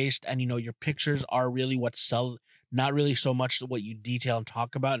photo based, and your pictures are really what sell, not really so much what you detail and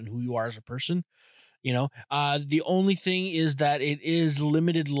talk about and who you are as a person. The only thing is that it is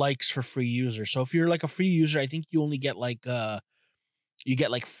limited likes for free users. So if you're like a free user, I think you only get like 3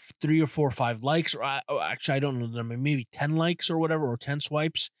 or 4 or 5 likes, or actually I don't know, maybe 10 likes or whatever, or 10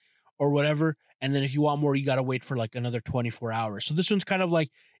 swipes or whatever. And then if you want more, you got to wait for like another 24 hours. So this one's kind of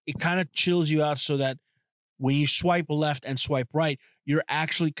like, it kind of chills you out so that when you swipe left and swipe right, you're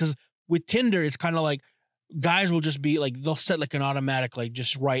actually, because with Tinder, it's kind of like guys will just be like, they'll set like an automatic, like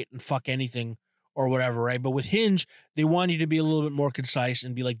just write and fuck anything or whatever, right? But with Hinge, they want you to be a little bit more concise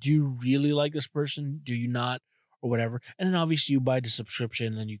and be like, do you really like this person? Do you not? Or whatever. And then obviously you buy the subscription,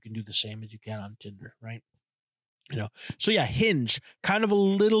 and then you can do the same as you can on Tinder, right? So yeah, Hinge, kind of a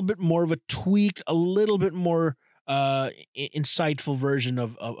little bit more of a tweak, a little bit more insightful version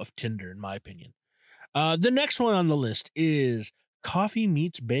of Tinder, in my opinion. The next one on the list is Coffee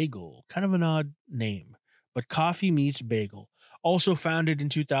Meets Bagel. Kind of an odd name, but Coffee Meets Bagel. Also founded in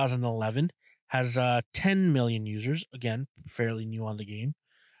 2011, has 10 million users. Again, fairly new on the game.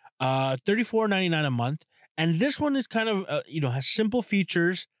 $34.99 a month. And this one is kind of, has simple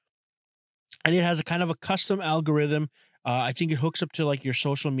features, and it has a kind of a custom algorithm. I think it hooks up to like your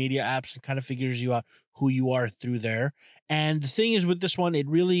social media apps and kind of figures you out who you are through there. And the thing is with this one, it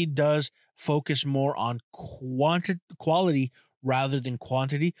really does focus more on quality rather than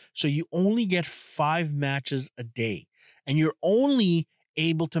quantity. So you only get 5 matches a day, and you're only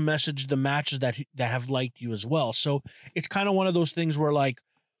able to message the matches that have liked you as well. So it's kind of one of those things where like,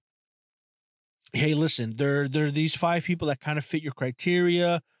 hey, listen, there are these 5 people that kind of fit your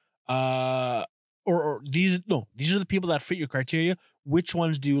criteria. These are the people that fit your criteria. Which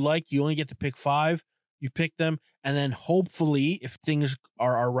ones do you like? You only get to pick 5. You pick them, and then hopefully, if things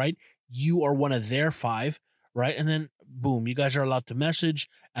are right, you are one of their 5, right? And then boom, you guys are allowed to message,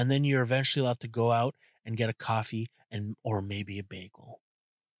 and then you're eventually allowed to go out and get a coffee or maybe a bagel,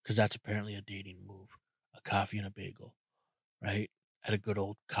 because that's apparently a dating move: a coffee and a bagel, right? At a good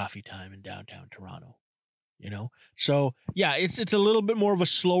old coffee time in downtown Toronto. So yeah, it's a little bit more of a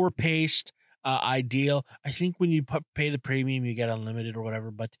slower paced ideal. I think when you pay the premium, you get unlimited or whatever,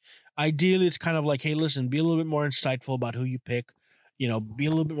 but ideally it's kind of like, hey, listen, be a little bit more insightful about who you pick, be a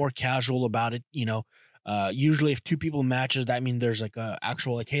little bit more casual about it. Usually if 2 people matches, that means there's like a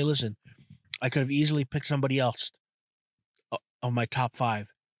actual, like, hey, listen, I could have easily picked somebody else on my top 5,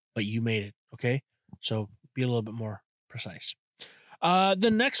 but you made it. Okay, so be a little bit more precise.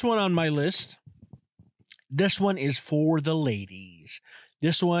 The next one on my list, this one is for the ladies.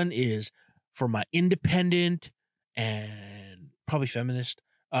 This one is for my independent and probably feminist.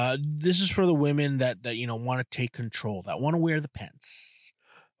 This is for the women that want to take control, that want to wear the pants.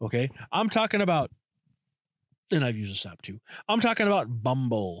 Okay, I'm talking about, and I've used this app too. I'm talking about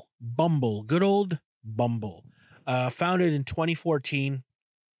Bumble. Bumble, good old Bumble. Founded in 2014,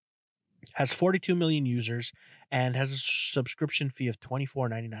 has 42 million users, and has a subscription fee of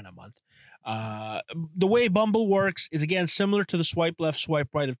 $24.99 a month. The way Bumble works is, again, similar to the swipe left, swipe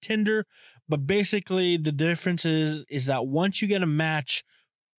right of Tinder, but basically the difference is that once you get a match,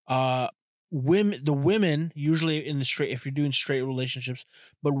 the women usually in the straight, if you're doing straight relationships,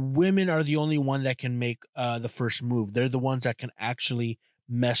 but women are the only one that can make the first move. They're the ones that can actually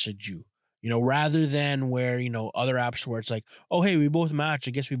message you, rather than where other apps where it's like, oh hey, we both match,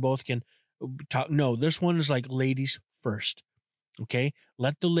 I guess we both can talk. No, this one is like ladies first. Okay,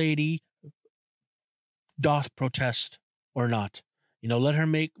 let the lady doth protest or not, let her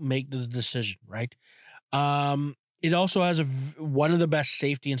make the decision, right? It also has one of the best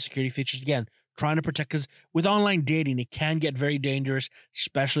safety and security features. Again, trying to protect, because with online dating, it can get very dangerous,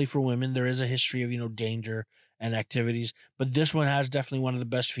 especially for women. There is a history of danger and activities, but this one has definitely one of the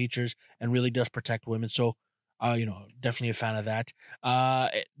best features and really does protect women. So, definitely a fan of that.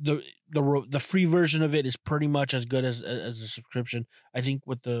 The free version of it is pretty much as good as a subscription. I think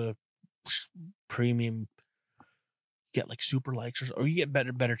with the premium, get like super likes, or you get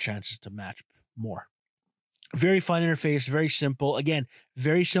better chances to match more. Very fun interface, very simple. Again,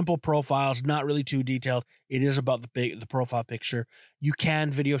 very simple profiles, not really too detailed. It is about the profile picture. You can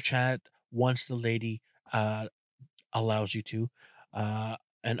video chat once the lady allows you to.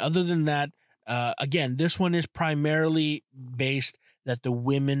 And other than that, again, this one is primarily based that the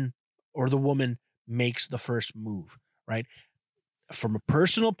women or the woman makes the first move, right? From a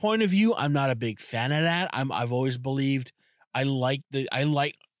personal point of view, I'm not a big fan of that. I've always believed I like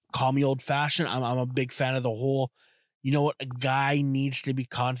call me old fashioned. I'm a big fan of the whole, what, a guy needs to be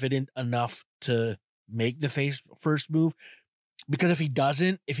confident enough to make the first move, because if he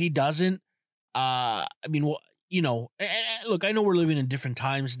doesn't, I mean, well, look, I know we're living in different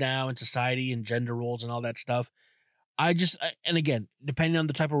times now in society and gender roles and all that stuff. And again, depending on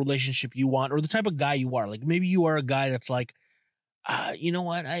the type of relationship you want or the type of guy you are, like maybe you are a guy that's like, you know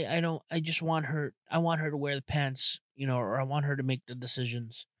what, I just want her, I want her to wear the pants, or I want her to make the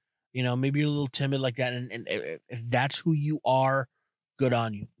decisions. Maybe you're a little timid like that, and if that's who you are, good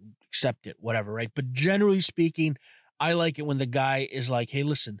on you, accept it, whatever, right? But generally speaking, I like it when the guy is like, hey,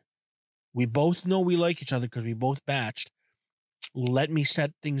 listen, we both know we like each other because we both matched. Let me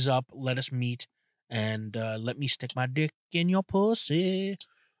set things up. Let us meet, and let me stick my dick in your pussy.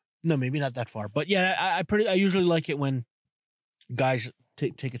 No, maybe not that far, but yeah, I usually like it when guys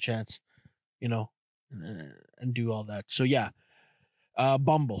take a chance, and do all that. So yeah,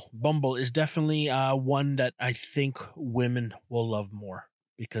 Bumble is definitely one that I think women will love more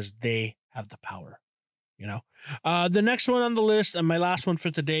because they have the power. The next one on the list, and my last one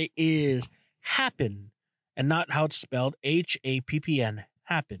for today, is Happn, and not how it's spelled, HAPPN.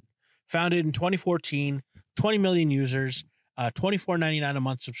 Happn, founded in 2014, 20 million users, $24.99 a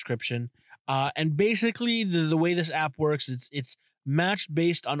month subscription. And basically the way this app works, it's matched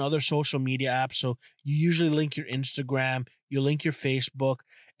based on other social media apps. So you usually link your Instagram, you link your Facebook,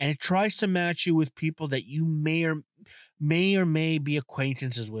 and it tries to match you with people that you may be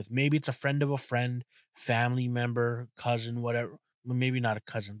acquaintances with. Maybe it's a friend of a friend, family member, cousin, whatever. Well, maybe not a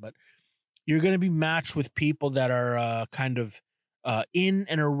cousin, but you're going to be matched with people that are kind of in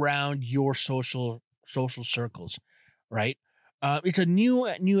and around your social circles, right? It's a new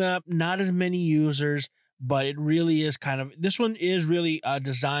app, not as many users, but it really is this one is really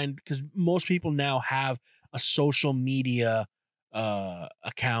designed because most people now have a social media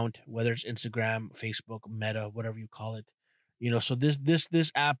account, whether it's Instagram, Facebook, Meta, whatever you call it. So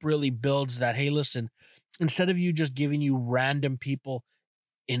this app really builds that. Hey, listen, instead of you just giving you random people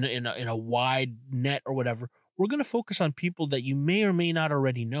in a wide net or whatever, we're going to focus on people that you may or may not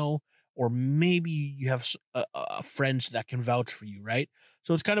already know, or maybe you have friends that can vouch for you, right?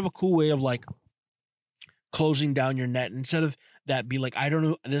 So it's kind of a cool way of like closing down your net. Instead of that, be like, I don't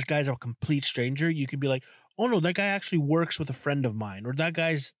know, this guy's a complete stranger. You could be like, oh no, that guy actually works with a friend of mine, or that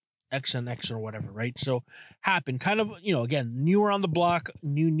guy's X and X or whatever, right? So Happn, kind of, again, newer on the block,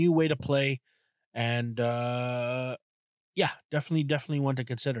 new way to play, and yeah, definitely one to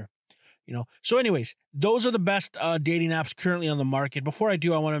consider. So anyways, those are the best dating apps currently on the market. Before I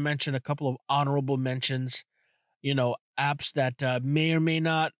do, I want to mention a couple of honorable mentions, apps that may or may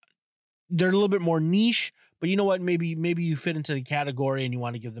not, they're a little bit more niche, but you know what? Maybe you fit into the category and you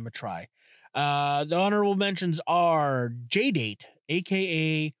want to give them a try. The honorable mentions are JDate,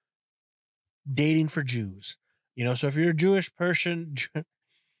 aka Dating for Jews. So if you're a Jewish person,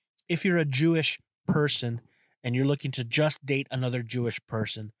 and you're looking to just date another Jewish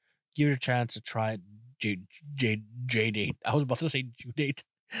person, give it a chance to try it. JDate. I was about to say JDate.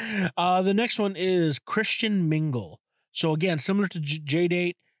 The next one is Christian Mingle. So again, similar to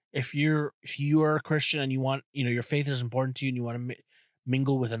JDate, if you are a Christian and you want, your faith is important to you and you want to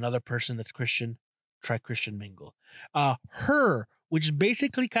mingle with another person that's Christian, try Christian Mingle. Her, which is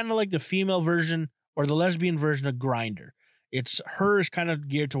basically kind of like the female version or the lesbian version of Grindr. Her is kind of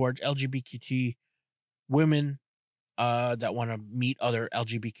geared towards LGBT women that want to meet other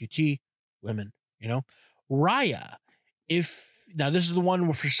LGBT women. Raya. Now this is the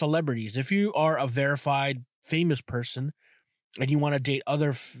one for celebrities. If you are a verified famous person and you want to date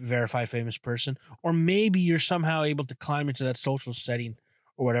other verified famous person, or maybe you're somehow able to climb into that social setting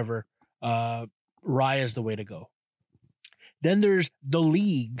or whatever, Raya is the way to go. Then there's The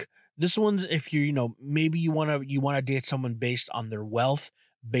League. This one's if maybe you want to date someone based on their wealth,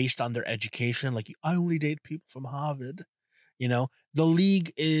 based on their education. Like, I only date people from Harvard. The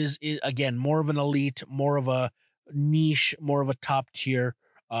League is again more of an elite, more of a niche, more of a top tier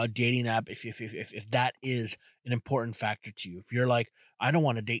dating app. If that is an important factor to you, if you're like, I don't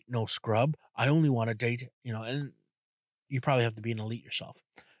want to date no scrub, I only want to date, and you probably have to be an elite yourself.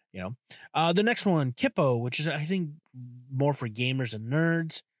 The next one, Kippo, which is I think more for gamers and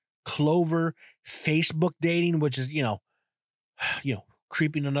nerds. Clover, Facebook dating, which is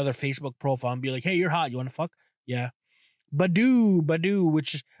creeping another Facebook profile and be like, hey, you're hot, you want to fuck? Yeah. Badoo,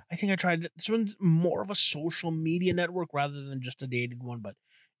 which is, I think I tried this one's more of a social media network rather than just a dated one, but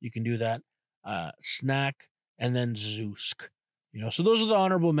you can do that. Snack, and then Zoosk. So those are the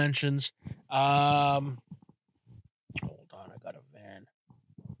honorable mentions. Hold on, I got a van.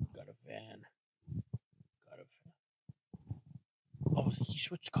 Oh, he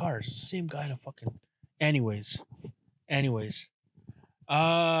switched cars. It's the same guy in a fucking. Anyways.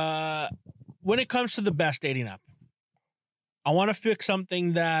 When it comes to the best dating app, I want to pick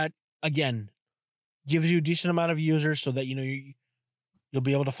something that, again, gives you a decent amount of users so that you'll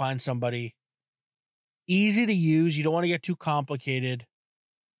be able to find somebody. Easy to use. You don't want to get too complicated.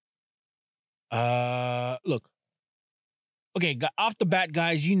 Look. Okay, off the bat,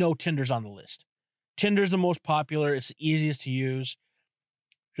 guys, Tinder's on the list. Tinder's the most popular. It's the easiest to use.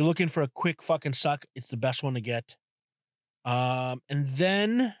 If you're looking for a quick fucking suck, it's the best one to get. And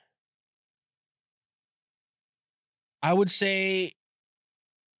then I would say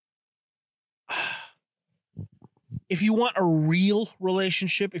if you want a real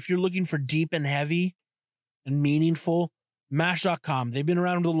relationship, if you're looking for deep and heavy and meaningful, Match.com. They've been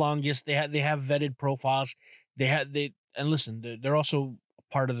around the longest. They have vetted profiles. And listen, they're also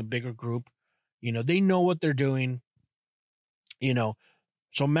part of the bigger group. They know what they're doing.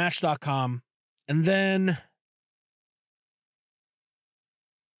 So Match.com. And then,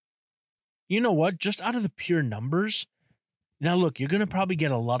 you know what? Just out of the pure numbers. Now, look, you're going to probably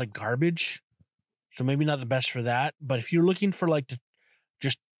get a lot of garbage. So maybe not the best for that. But if you're looking for to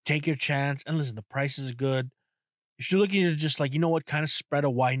just take your chance, and listen, the price is good. If you're looking to just kind of spread a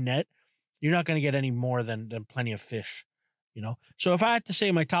wide net, you're not going to get any more than Plenty of Fish. So if I had to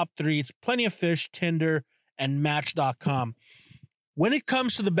say my top three, it's Plenty of Fish, Tinder, and Match.com. When it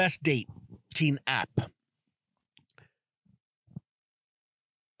comes to the best dating app,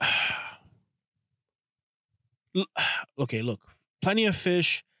 okay, look, Plenty of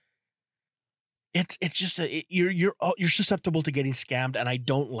Fish. It's just you're susceptible to getting scammed, and I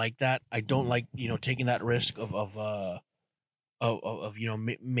don't like that. I don't like taking that risk of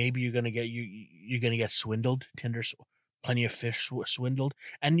maybe you're gonna get swindled. Tinder's Plenty of Fish swindled,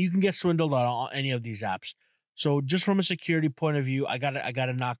 and you can get swindled on any of these apps. So just from a security point of view, I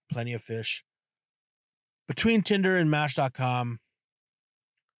gotta knock Plenty of Fish. Between Tinder and Match.com,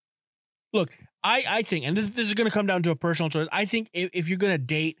 look, I think, and this is gonna come down to a personal choice. I think if you're gonna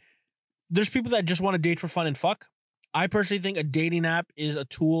date, there's people that just want to date for fun and fuck. I personally think a dating app is a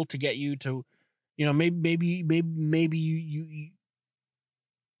tool to get you to, maybe you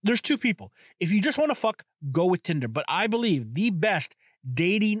there's two people. If you just want to fuck, go with Tinder. But I believe the best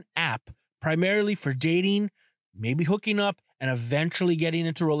dating app, primarily for dating, maybe hooking up, and eventually getting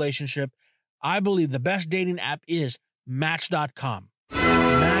into a relationship, I believe the best dating app is Match.com.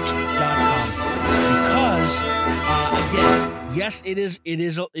 Match.com. Because, again, Yes, it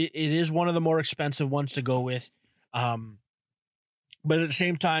is one of the more expensive ones to go with. But at the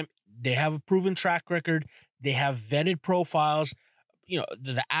same time, they have a proven track record. They have vetted profiles.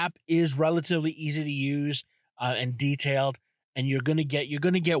 The app is relatively easy to use and detailed, and you're gonna get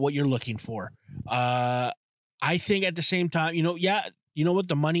what you're looking for. I think at the same time, yeah, you know what,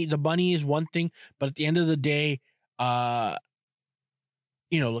 the money is one thing, but at the end of the day, uh,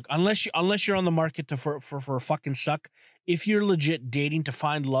 look, unless you're on the market for a fucking suck, if you're legit dating to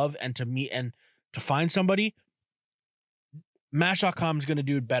find love and to meet and to find somebody, Match.com is going to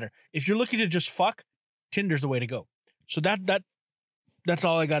do it better. If you're looking to just fuck, Tinder's the way to go. So that's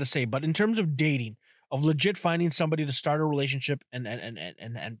all I got to say. But in terms of dating, of legit finding somebody to start a relationship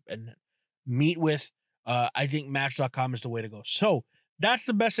and meet with, I think Match.com is the way to go. So that's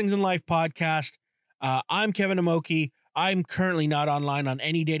the Best Things in Life podcast. I'm Kevin Amoki. I'm currently not online on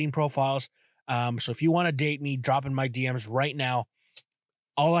any dating profiles. So if you want to date me, drop in my DMs right now.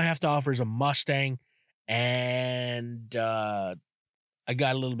 All I have to offer is a Mustang, and I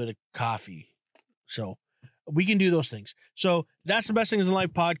got a little bit of coffee. So we can do those things. So that's the Best Things in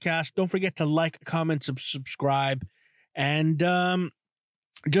Life podcast. Don't forget to like, comment, subscribe, and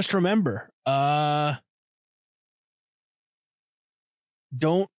just remember,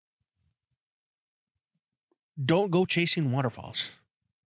 don't go chasing waterfalls.